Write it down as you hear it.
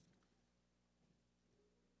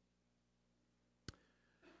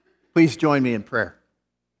Please join me in prayer.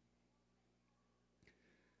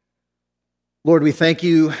 Lord, we thank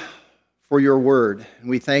you for your word, and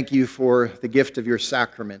we thank you for the gift of your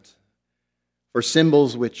sacrament, for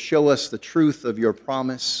symbols which show us the truth of your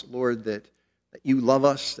promise, Lord, that you love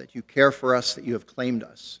us, that you care for us, that you have claimed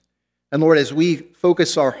us. And Lord, as we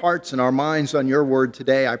focus our hearts and our minds on your word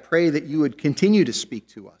today, I pray that you would continue to speak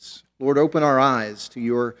to us. Lord, open our eyes to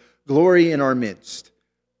your glory in our midst.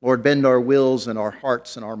 Lord, bend our wills and our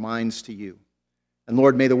hearts and our minds to you. And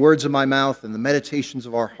Lord, may the words of my mouth and the meditations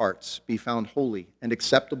of our hearts be found holy and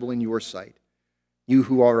acceptable in your sight, you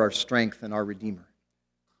who are our strength and our Redeemer.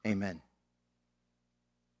 Amen.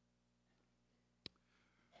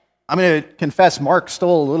 I'm going to confess Mark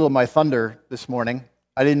stole a little of my thunder this morning.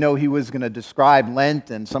 I didn't know he was going to describe Lent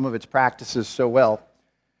and some of its practices so well.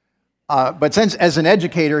 But since as an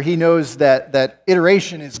educator, he knows that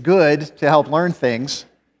iteration is good to help learn things,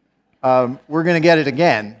 we're going to get it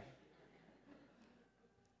again.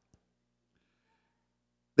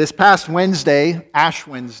 This past Wednesday, Ash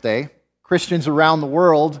Wednesday, Christians around the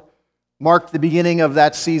world marked the beginning of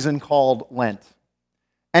that season called Lent.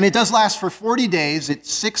 And it does last for 40 days.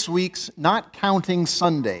 It's 6 weeks, not counting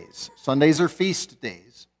Sundays. Sundays are feast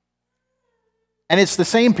days. And it's the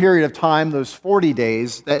same period of time, those 40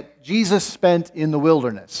 days, that Jesus spent in the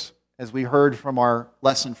wilderness, as we heard from our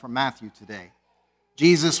lesson from Matthew today.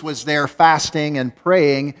 Jesus was there fasting and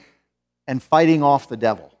praying and fighting off the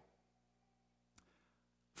devil.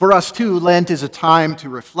 For us too, Lent is a time to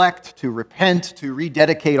reflect, to repent, to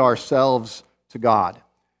rededicate ourselves to God.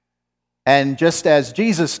 And just as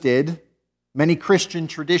Jesus did, many Christian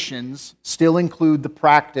traditions still include the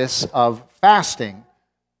practice of fasting,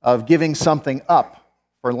 of giving something up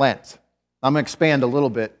for Lent. I'm going to expand a little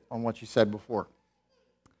bit on what you said before.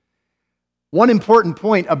 One important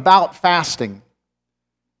point about fasting: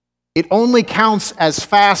 it only counts as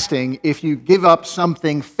fasting if you give up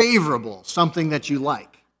something favorable, something that you like.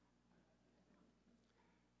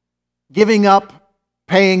 Giving up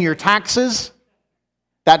paying your taxes,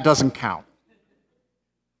 that doesn't count.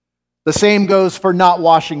 The same goes for not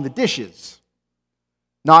washing the dishes,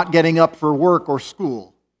 not getting up for work or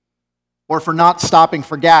school, or for not stopping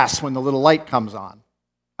for gas when the little light comes on.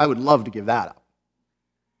 I would love to give that up.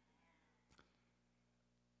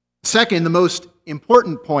 Second, the most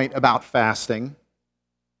important point about fasting,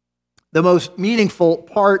 the most meaningful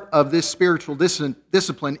part of this spiritual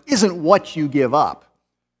discipline isn't what you give up,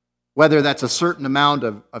 whether that's a certain amount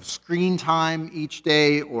of screen time each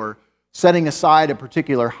day, or setting aside a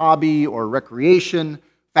particular hobby or recreation,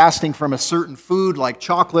 fasting from a certain food like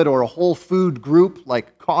chocolate or a whole food group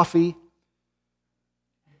like coffee.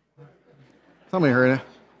 Somebody heard it.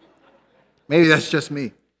 Maybe that's just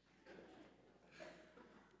me.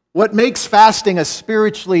 What makes fasting a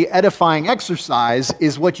spiritually edifying exercise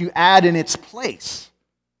is what you add in its place,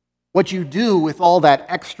 what you do with all that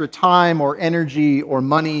extra time or energy or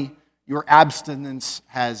money your abstinence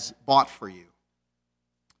has bought for you.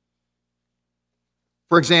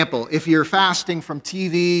 For example, if you're fasting from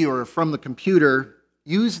TV or from the computer,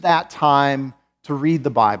 use that time to read the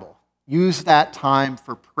Bible. Use that time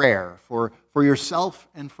for prayer, for yourself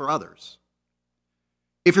and for others.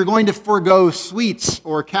 If you're going to forego sweets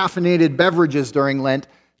or caffeinated beverages during Lent,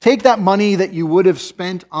 take that money that you would have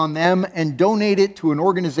spent on them and donate it to an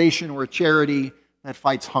organization or a charity that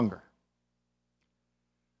fights hunger.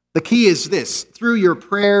 The key is this: through your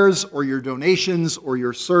prayers or your donations or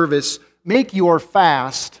your service, make your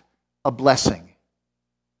fast a blessing.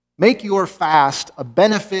 Make your fast a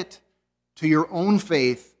benefit to your own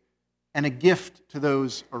faith and a gift to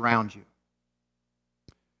those around you.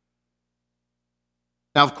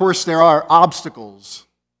 Now, of course, there are obstacles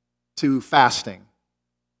to fasting,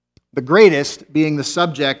 the greatest being the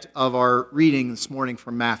subject of our reading this morning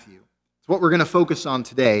from Matthew. It's what we're going to focus on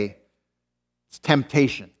today. It's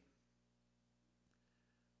temptation.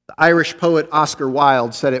 The Irish poet Oscar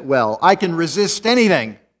Wilde said it well: "I can resist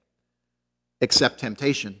anything except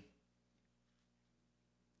temptation."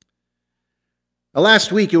 Now,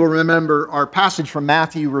 last week, you will remember our passage from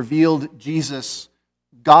Matthew revealed Jesus'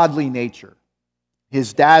 godly nature,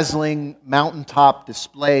 his dazzling mountaintop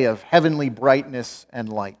display of heavenly brightness and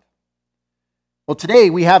light. Well, today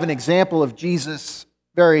we have an example of Jesus'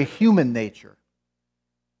 very human nature,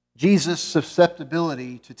 Jesus'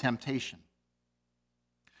 susceptibility to temptation.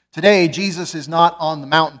 Today, Jesus is not on the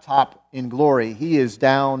mountaintop in glory. He is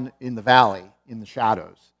down in the valley, in the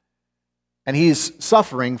shadows. And he's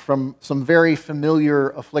suffering from some very familiar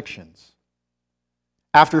afflictions.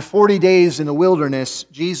 After 40 days in the wilderness,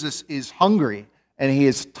 Jesus is hungry, and he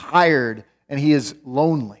is tired, and he is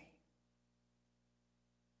lonely.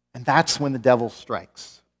 And that's when the devil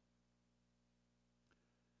strikes.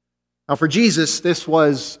 Now, for Jesus, this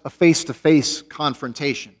was a face-to-face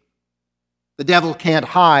confrontation. The devil can't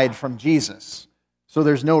hide from Jesus, so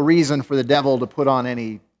there's no reason for the devil to put on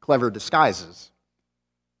any clever disguises.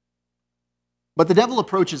 But the devil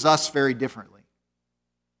approaches us very differently.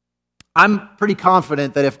 I'm pretty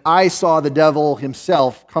confident that if I saw the devil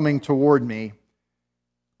himself coming toward me,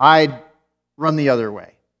 I'd run the other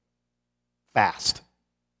way, fast.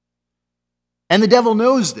 And the devil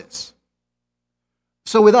knows this.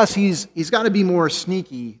 So with us, he's got to be more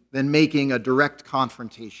sneaky than making a direct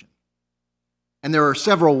confrontation. And there are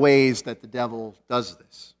several ways that the devil does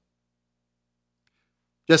this.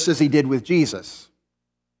 Just as he did with Jesus,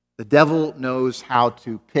 the devil knows how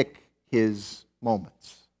to pick his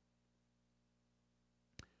moments.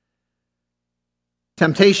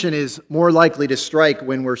 Temptation is more likely to strike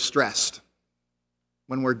when we're stressed,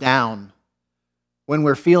 when we're down, when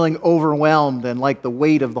we're feeling overwhelmed and like the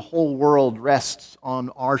weight of the whole world rests on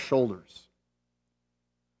our shoulders,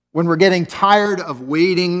 when we're getting tired of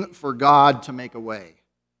waiting for God to make a way,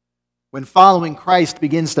 when following Christ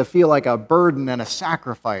begins to feel like a burden and a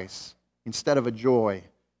sacrifice instead of a joy.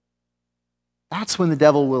 That's when the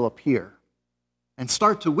devil will appear and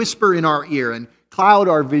start to whisper in our ear and cloud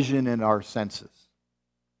our vision and our senses.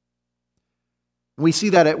 We see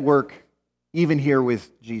that at work even here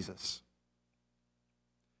with Jesus.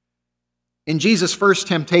 In Jesus' first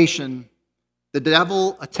temptation, the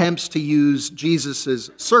devil attempts to use Jesus'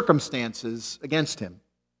 circumstances against him.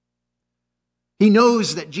 He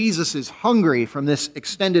knows that Jesus is hungry from this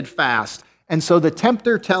extended fast, and so the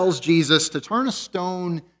tempter tells Jesus to turn a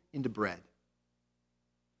stone into bread.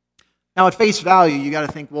 Now, at face value, you got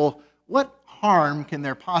to think, well, what harm can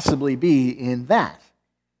there possibly be in that?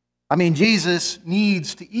 I mean, Jesus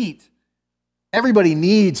needs to eat. Everybody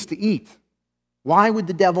needs to eat. Why would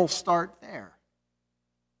the devil start there?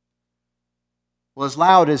 Well, as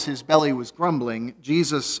loud as his belly was grumbling,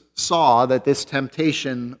 Jesus saw that this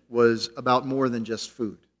temptation was about more than just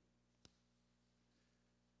food.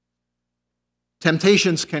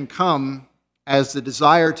 Temptations can come as the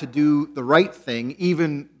desire to do the right thing,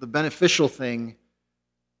 even the beneficial thing,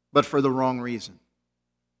 but for the wrong reason.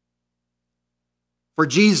 For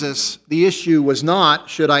Jesus, the issue was not,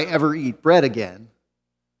 should I ever eat bread again?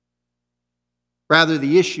 Rather,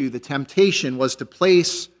 the issue, the temptation, was to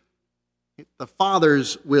place the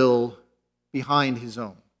Father's will behind his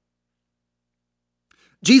own.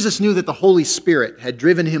 Jesus knew that the Holy Spirit had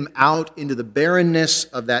driven him out into the barrenness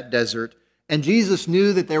of that desert, and Jesus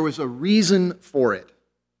knew that there was a reason for it.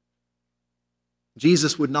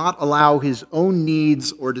 Jesus would not allow his own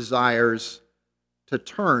needs or desires to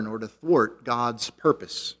turn or to thwart God's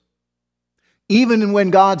purpose. Even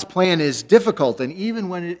when God's plan is difficult and even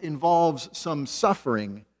when it involves some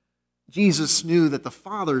suffering, Jesus knew that the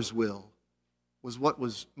Father's will was what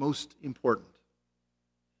was most important.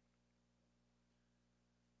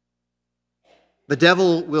 The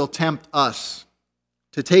devil will tempt us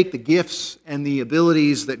to take the gifts and the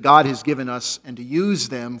abilities that God has given us and to use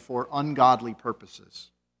them for ungodly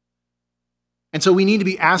purposes. And so we need to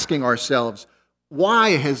be asking ourselves,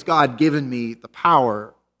 why has God given me the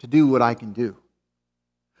power to do what I can do?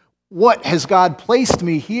 What has God placed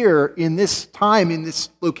me here in this time, in this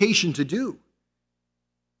location to do?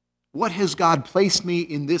 What has God placed me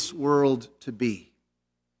in this world to be?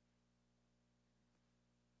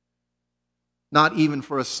 Not even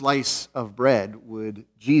for a slice of bread would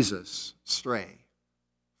Jesus stray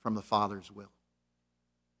from the Father's will.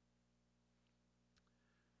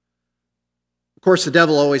 Of course, the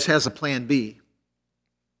devil always has a plan B.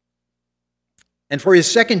 And for his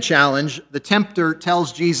second challenge, the tempter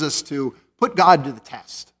tells Jesus to put God to the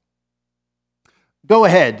test. Go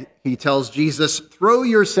ahead, he tells Jesus, throw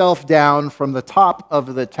yourself down from the top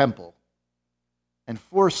of the temple and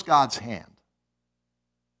force God's hand.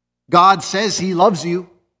 God says he loves you.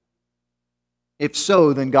 If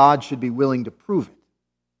so, then God should be willing to prove it.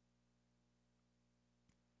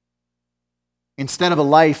 Instead of a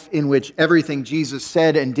life in which everything Jesus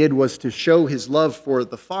said and did was to show his love for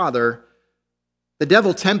the Father, the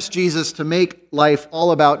devil tempts Jesus to make life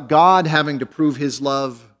all about God having to prove his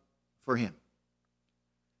love for him.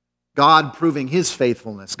 God proving his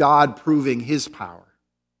faithfulness, God proving his power.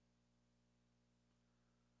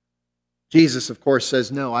 Jesus, of course,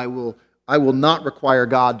 says, no, I will not require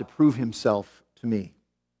God to prove himself to me.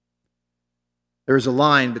 There is a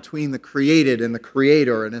line between the created and the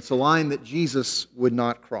Creator, and it's a line that Jesus would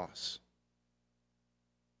not cross.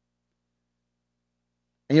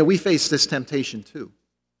 And yet we face this temptation too.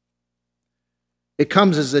 It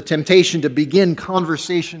comes as a temptation to begin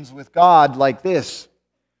conversations with God like this.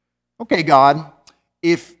 Okay, God,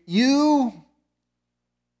 if you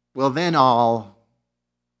well, then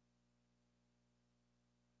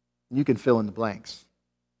you can fill in the blanks.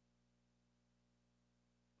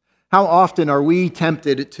 How often are we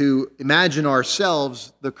tempted to imagine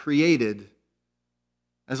ourselves, the created,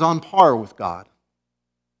 as on par with God,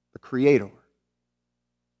 the Creator?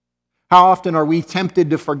 How often are we tempted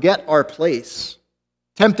to forget our place,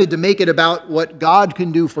 tempted to make it about what God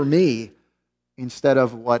can do for me instead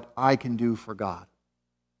of what I can do for God?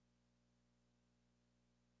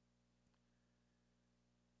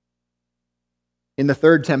 In the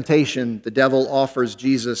third temptation, the devil offers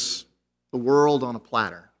Jesus the world on a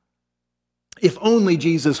platter. If only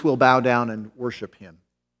Jesus will bow down and worship him.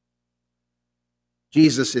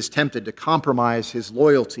 Jesus is tempted to compromise his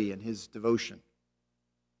loyalty and his devotion.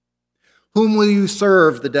 Whom will you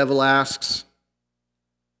serve? The devil asks.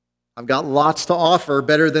 I've got lots to offer,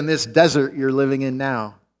 better than this desert you're living in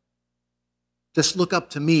now. Just look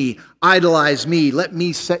up to me, idolize me, let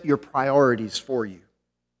me set your priorities for you.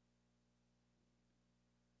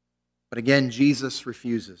 But again, Jesus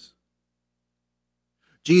refuses.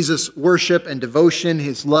 Jesus' worship and devotion,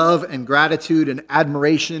 his love and gratitude and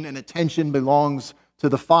admiration and attention belongs to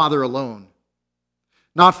the Father alone.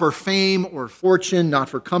 Not for fame or fortune, not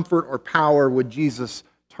for comfort or power would Jesus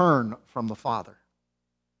turn from the Father.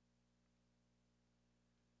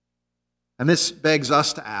 And this begs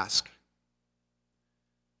us to ask,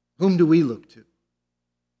 whom do we look to?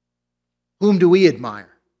 Whom do we admire?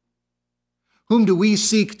 Whom do we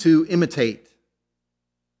seek to imitate?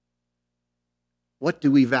 What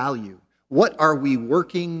do we value? What are we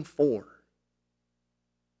working for?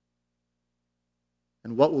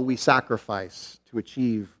 And what will we sacrifice to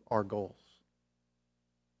achieve our goals?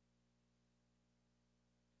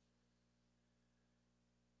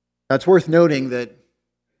 Now, it's worth noting that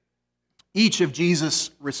each of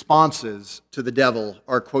Jesus' responses to the devil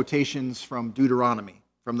are quotations from Deuteronomy,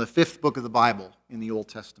 from the 5th book of the Bible in the Old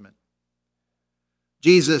Testament.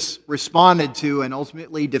 Jesus responded to and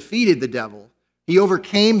ultimately defeated the devil. He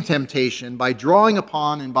overcame temptation by drawing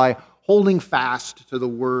upon and by holding fast to the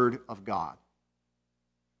Word of God.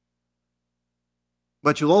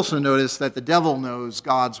 But you'll also notice that the devil knows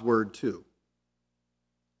God's Word too.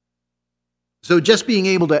 So just being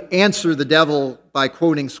able to answer the devil by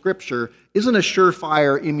quoting Scripture isn't a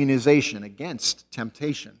surefire immunization against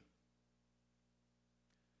temptation.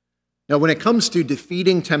 Now, when it comes to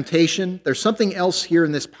defeating temptation, there's something else here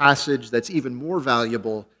in this passage that's even more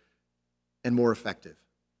valuable and more effective.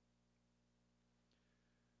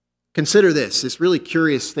 Consider this really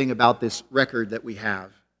curious thing about this record that we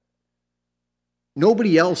have.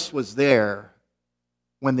 Nobody else was there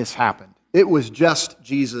when this happened. It was just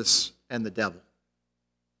Jesus and the devil.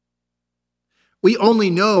 We only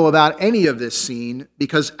know about any of this scene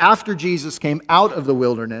because after Jesus came out of the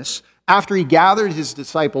wilderness, after he gathered his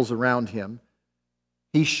disciples around him,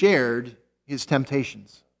 he shared his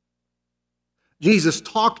temptations. Jesus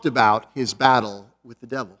talked about his battle with the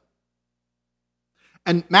devil.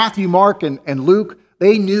 And Matthew, Mark, and Luke,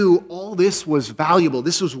 they knew all this was valuable.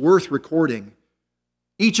 This was worth recording.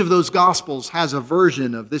 Each of those Gospels has a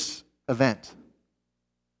version of this event.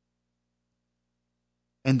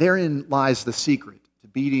 And therein lies the secret to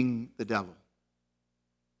beating the devil.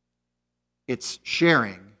 It's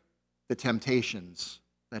sharing the temptations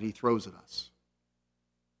that he throws at us.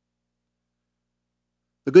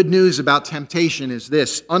 The good news about temptation is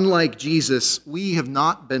this: unlike Jesus, we have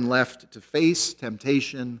not been left to face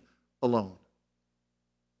temptation alone.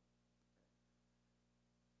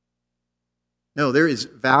 No, there is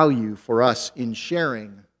value for us in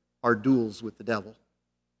sharing our duels with the devil.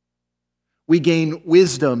 We gain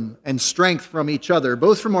wisdom and strength from each other,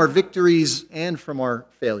 both from our victories and from our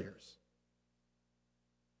failures.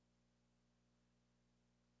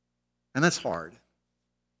 And that's hard.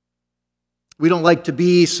 We don't like to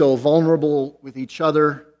be so vulnerable with each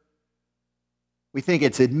other. We think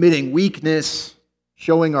it's admitting weakness,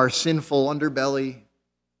 showing our sinful underbelly.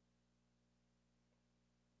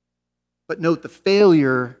 But note, the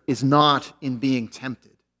failure is not in being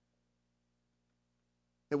tempted.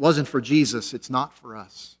 It wasn't for Jesus, it's not for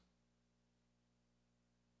us.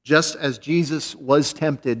 Just as Jesus was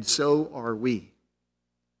tempted, so are we.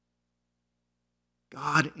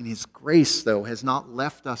 God, in his grace, though, has not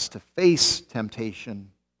left us to face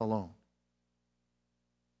temptation alone.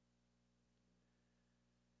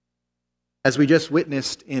 As we just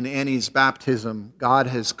witnessed in Annie's baptism, God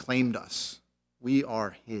has claimed us. We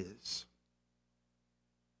are his.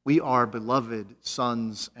 We are beloved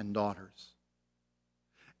sons and daughters.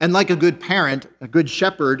 And like a good parent, a good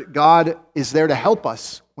shepherd, God is there to help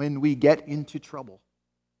us when we get into trouble.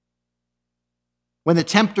 When the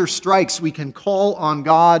tempter strikes, we can call on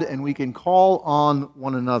God and we can call on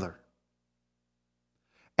one another.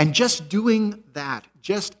 And just doing that,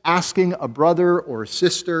 just asking a brother or a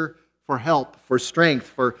sister for help, for strength,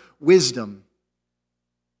 for wisdom,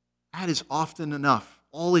 that is often enough,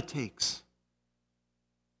 all it takes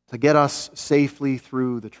to get us safely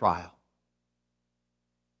through the trial.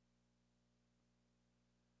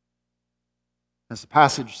 As the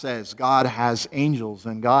passage says, God has angels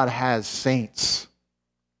and God has saints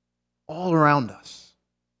all around us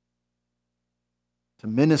to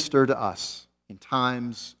minister to us in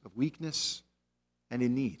times of weakness and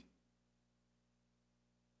in need.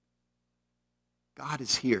 God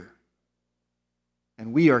is here,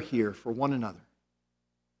 and we are here for one another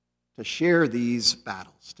to share these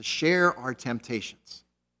battles, to share our temptations,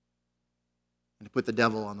 and to put the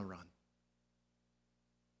devil on the run.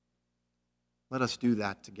 Let us do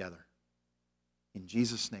that together. In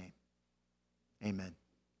Jesus' name, amen.